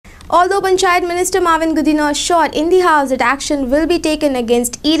Although Panchayat Minister Marvin Goodino assured in the House that action will be taken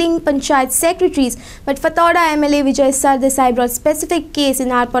against eating Panchayat secretaries, but Fatauda MLA Vijai Sardesai brought specific case in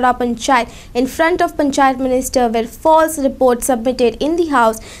Arpora Panchayat in front of Panchayat Minister where false reports submitted in the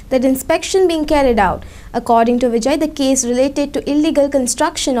House that inspection being carried out. According to Vijay, the case related to illegal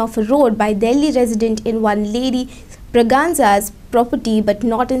construction of a road by Delhi resident in one lady Braganza's property but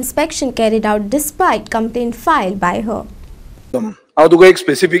not inspection carried out despite complaint filed by her. Now to go a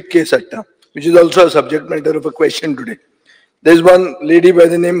specific case which is also a subject matter of a question today. There is one lady by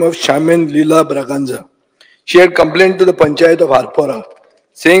the name of Shaman Leela Braganza. She had complained to the Panchayat of Arpora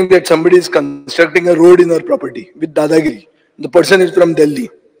saying that somebody is constructing a road in her property with Dadagiri. The person is from Delhi,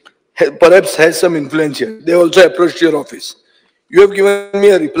 perhaps has some influence here. They also approached your office. You have given me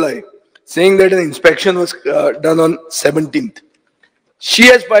a reply saying that an inspection was done on 17th. She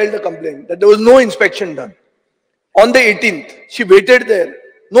has filed a complaint that there was no inspection done. On the 18th, she waited there.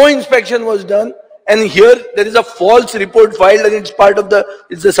 No inspection was done. And here there is a false report filed and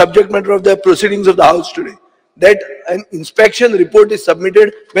it's the subject matter of the proceedings of the House today. That an inspection report is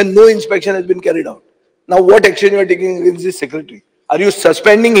submitted when no inspection has been carried out. Now what action you are taking against this secretary? Are you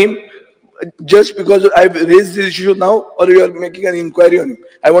suspending him just because I have raised this issue now, or you are making an inquiry on him?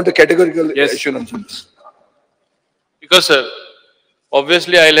 I want a categorical assurance on this. Because sir,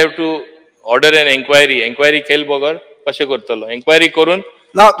 obviously I will have to order an inquiry. Inquiry केल बगर कशे करतलो? Inquiry करून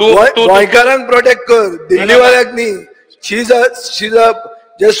now गोंयकारांक protect कर. दिल्ली वाल्याक नी. She's a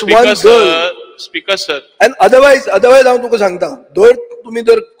just one girl. Speaker sir. And otherwise हांव तुका सांगता. धर तुमी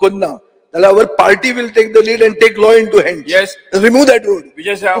जर कोन्ना, जाल्यार our party will take the lead and take law into hands. Yes. Remove that road.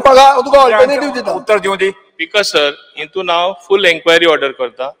 Vijay sir. तुका alternative दिता. उत्तर दिवं दी. Speaker sir, इंतू नाव full inquiry order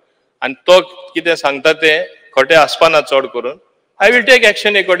करता. आणि तो कितें सांगता ते खोटे आसपाना चड करून. I will take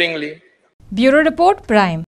action accordingly. Bureau Report, Prime.